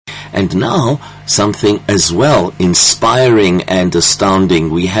And now, something as well inspiring and astounding.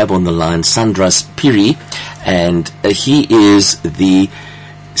 We have on the line Sandras Phiri, and he is the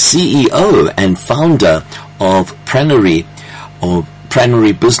CEO and founder of Pranary, or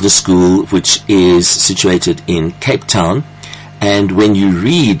Pranary Business School, which is situated in Cape Town. And when you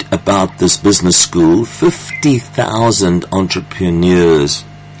read about this business school, 50,000 entrepreneurs,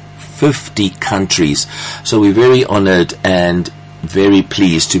 50 countries. So we're very honored and very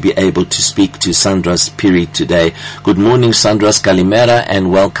pleased to be able to speak to Sandras Phiri today. Good morning, Sandras. Kalimera,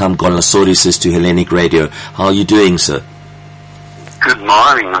 and welcome, Golasorisis, to Hellenic Radio. How are you doing, sir? Good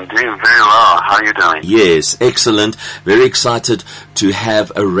morning. I'm doing very well. How are you doing? Yes, excellent. Very excited to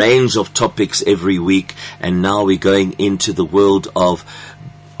have a range of topics every week. And now we're going into the world of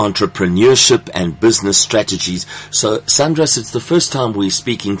entrepreneurship and business strategies. So, Sandras, it's the first time we're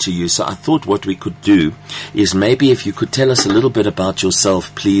speaking to you, so I thought what we could do is maybe if you could tell us a little bit about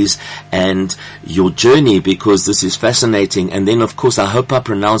yourself, please, and your journey, because this is fascinating. And then, of course, I hope I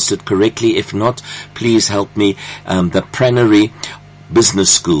pronounced it correctly. If not, please help me. The Pranary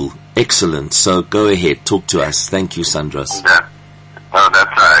Business School. Excellent. So go ahead. Talk to us. Thank you, Sandras. Yeah. Oh,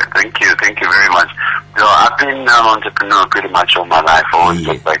 that's right. Thank you. Thank you very much. So I've been an entrepreneur pretty much all my life. Always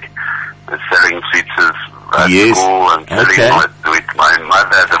just like selling sweets at school and selling with my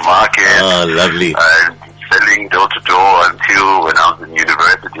mother at the market. Oh, lovely. And selling door to door until when I was in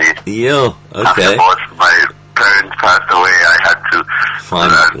university. Yeah, okay. After my parents passed away, I had to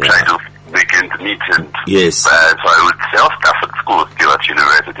try to make ends meet, and so I would sell stuff at school still at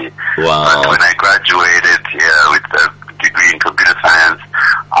university. Wow. But when I graduated with a degree in computer science,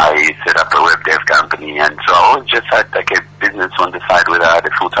 I set up a web dev company, and so I always just had like a business on the side whether I had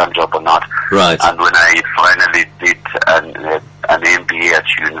a full-time job or not. Right. And when I finally did an MBA at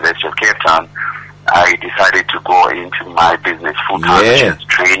University of Cape Town, I decided to go into my business full-time, which is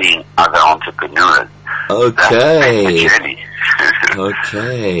training other entrepreneurs. Okay. That's the journey.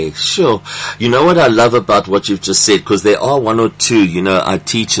 Okay, sure. You know what I love about what you've just said, because there are one or two, I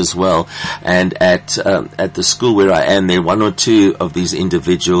teach as well, and at the school where I am, there are one or two of these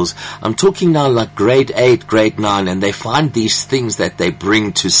individuals. I'm talking now like grade 8, grade 9, and they find these things that they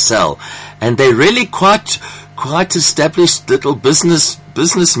bring to sell, and they're really quite established little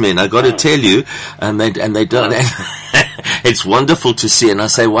businessmen, I got to tell you, and they don't. It's wonderful to see, and I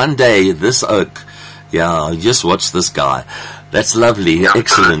say one day this oak. Yeah, just watch this guy. That's lovely. Yeah,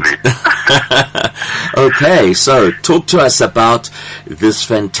 excellent. Okay, so talk to us about this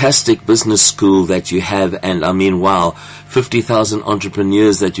fantastic business school that you have. And I mean, wow, 50,000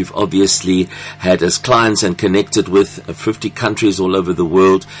 entrepreneurs that you've obviously had as clients and connected with, 50 countries all over the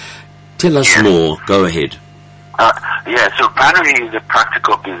world. Tell us more. Go ahead. So Pranary is a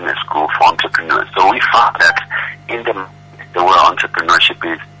practical business school for entrepreneurs. So we found that in the world entrepreneurship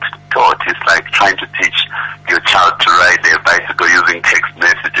is taught, it's like trying to teach your child to ride their bicycle using text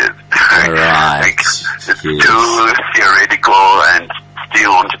messages. Right. Like, it's too theoretical, and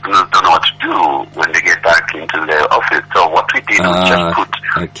still entrepreneurs don't know what to do when they get back into their office. So what we did was just put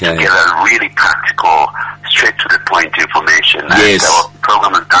together really practical, straight to the point information. Yes. And our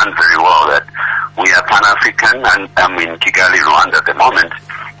program has done very well. That we are Pan-African, and I'm in Kigali, Rwanda at the moment.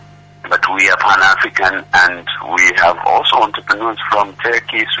 But we are Pan-African, and we have also entrepreneurs from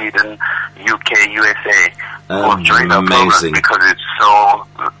Turkey, Sweden, UK, USA who have joined our program because it's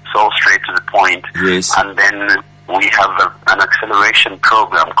so straight to the point. Yes. And then we have an acceleration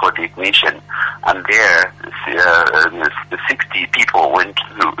program called Ignition, and there 60 people went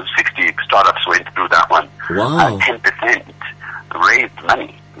through, 60 startups went through that one. Wow. 10% raised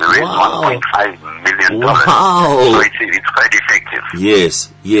money. They raised $1.5 million. Wow. So it's quite effective. Yes.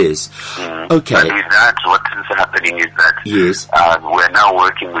 Okay. And with that, what is happening is that we're now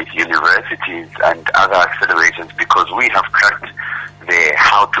working with universities and other accelerators, because we have cracked the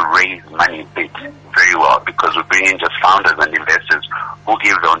how to raise money bit very well, because we bring in just founders and investors who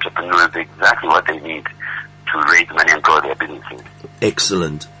give the entrepreneurs exactly what they need to raise money and grow their businesses.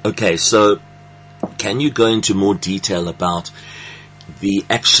 Excellent. Okay, so can you go into more detail about the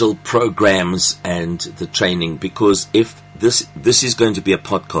actual programs and the training? Because if this is going to be a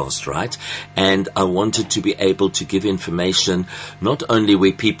podcast, right? And I wanted to be able to give information not only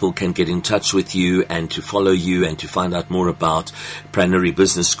where people can get in touch with you and to follow you and to find out more about Pranary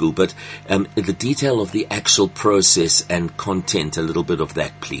Business School, but the detail of the actual process and content, a little bit of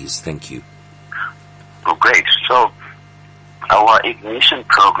that, please. Thank you. Oh, great. So our Ignition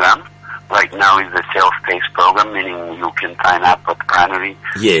program right now is a self-paced program, meaning you can sign up at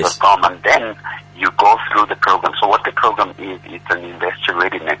Pranary.com and then you go through the program. So what the program is, it's an investor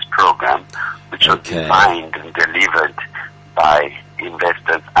readiness program which was designed and delivered by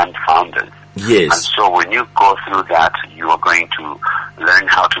investors and Yes. And so when you go through that, you are going to learn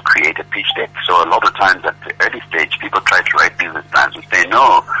how to create a pitch deck. So a lot of times at the early stage, people try to write business plans. We say,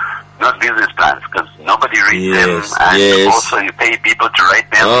 no, not business plans, because nobody reads them. And also you pay people to write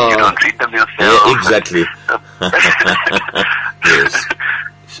them. You don't read them yourself. Yeah, exactly. Yes.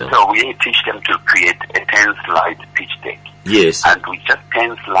 So we teach them to create a 10-slide pitch deck. Yes. And with just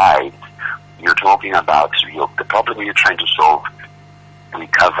 10 slides, you're talking about the problem you're trying to solve. We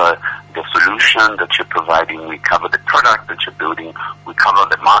cover the solution that you're providing. We cover the product that you're building. We cover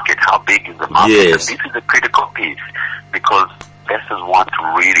the market. How big is the market? Yes. And this is a critical piece because investors want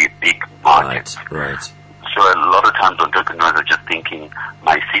really big markets. Right. So a lot of times entrepreneurs are just thinking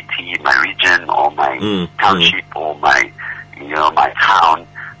my city, my region, or my township, or my town.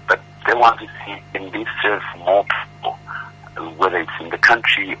 But they want to see, can this serve more people, whether it's in the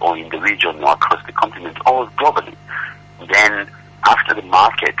country or in the region or across the continent or globally. Then after the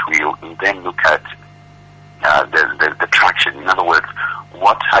market, we'll then look at the traction. In other words,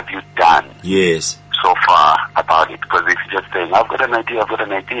 what have you done so far about it? Because if you're just saying, I've got an idea,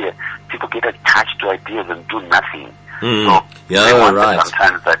 people get attached to ideas and do nothing. So they wonder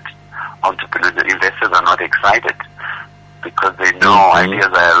sometimes that entrepreneurs, investors are not excited because they know ideas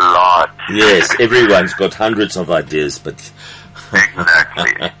are a lot. Yes, everyone's got hundreds of ideas, but...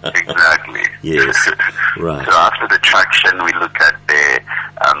 Exactly. Yes, right. So after the traction, we look at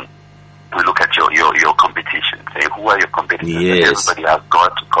your competition. Say, who are your competitors? Yes. Everybody has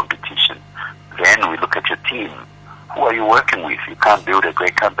got competition. Then we look at your team. Who are you working with? You can't build a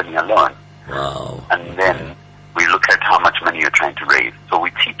great company alone. Wow. And then we look at how much money you're trying to raise. So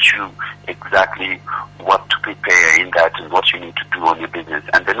we teach you exactly what to prepare in that and what you need to do on your business.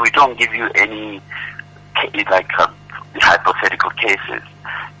 And then we don't give you any hypothetical cases.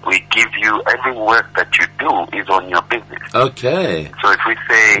 We give you every work that you do is on your business. Okay. So if we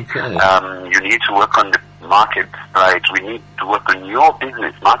say you need to work on the market side, we need to work on your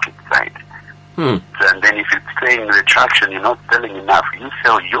business market side. And then if it's saying the traction, you're not selling enough, you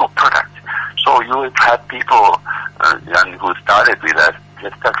sell your product. So you have had people who started with us,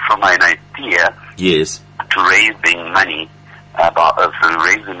 just start from an idea to raising money about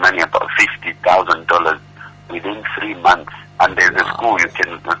 $50,000 within 3 months. And there's a school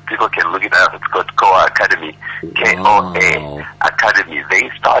people can look it up. It's called KOA Academy, KOA Academy. They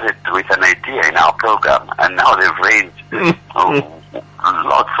started with an idea in our program, and now they've raised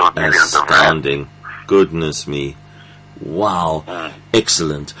lots of millions of rands. Astounding. Goodness me. Wow.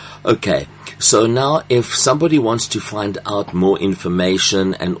 Excellent. Okay. So now if somebody wants to find out more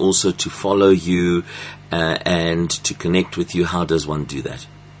information and also to follow you and to connect with you, how does one do that?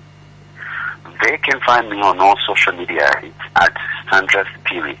 They can find me on all social media. It's at Sandras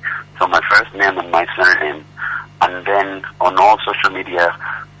Phiri. So my first name and my surname. And then on all social media,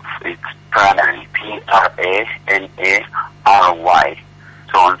 it's Pranary, Pranary.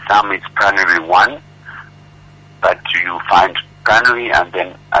 So on some it's Pranary 1, but you find Pranary and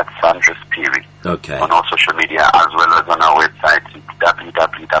then at Sandras Phiri. Okay. On all social media, as well as on our website, it's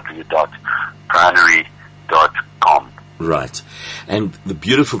www.pranary.com. Right. And the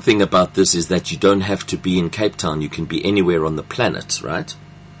beautiful thing about this is that you don't have to be in Cape Town. You can be anywhere on the planet, right?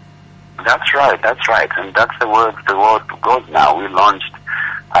 That's right. And that's the world goes now. We launched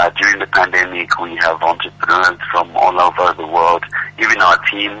during the pandemic. We have entrepreneurs from all over the world. Even our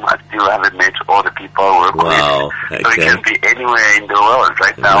team, I still haven't met all the people I work with. So we can be anywhere in the world.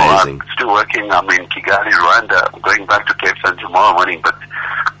 Right now, I'm still working. I'm in Kigali, Rwanda. I'm going back to Cape Town tomorrow morning, but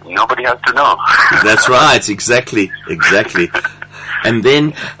nobody has to know. That's right. Exactly. And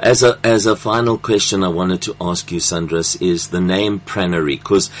then, as a final question I wanted to ask you, Sandras, is the name Pranary.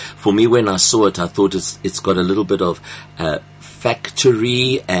 Because for me, when I saw it, I thought it's got a little bit of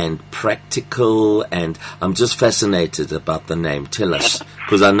factory and practical, and I'm just fascinated about the name. Tell us,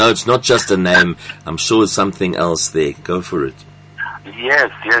 because I know it's not just a name. I'm sure it's something else there. Go for it.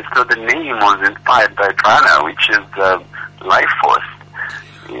 Yes. So the name was inspired by prana, which is life force.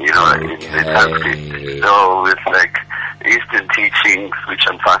 In Sanskrit. So it's like Eastern teachings, which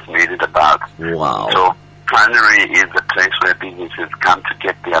I'm fascinated about. Wow. So Pranary is a place where businesses come to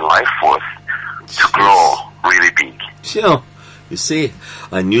get their life force to grow really big. Sure. You see,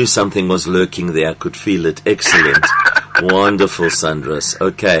 I knew something was lurking there. I could feel it. Excellent. Wonderful, Sandras.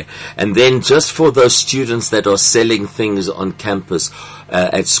 Okay. And then just for those students that are selling things on campus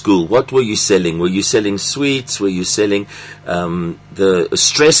at school, what were you selling? Were you selling sweets? Were you selling the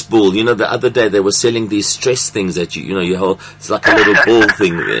stress ball? You know, the other day they were selling these stress things that you hold. It's like a little ball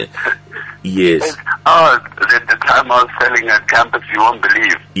thing there. Yes. The time I was selling at campus, you won't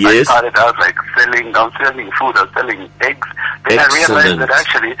believe. Yes. I started out like I was selling food, I was selling eggs. Then Excellent. I realized that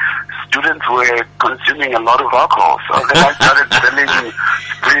actually students were consuming a lot of alcohol. So then I started selling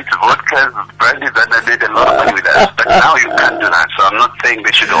spirits, vodkas, brandies, and I made a lot of money with that. But now you can't do that. So I'm not saying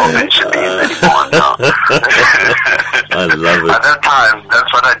they should all mention these anymore. No. I love it. At that time,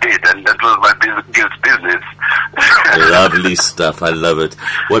 that's what I did, and that was my business. Lovely stuff. I love it.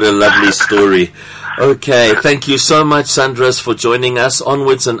 What a lovely story. Okay, thank you so much, Sandras, for joining us.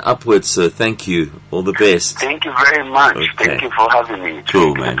 Onwards and upwards, sir. Thank you. All the best. Thank you very much. Okay. Thank you for having me. It's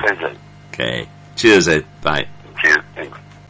cool, been man. a pleasure. Okay. Cheers, Ed. Bye.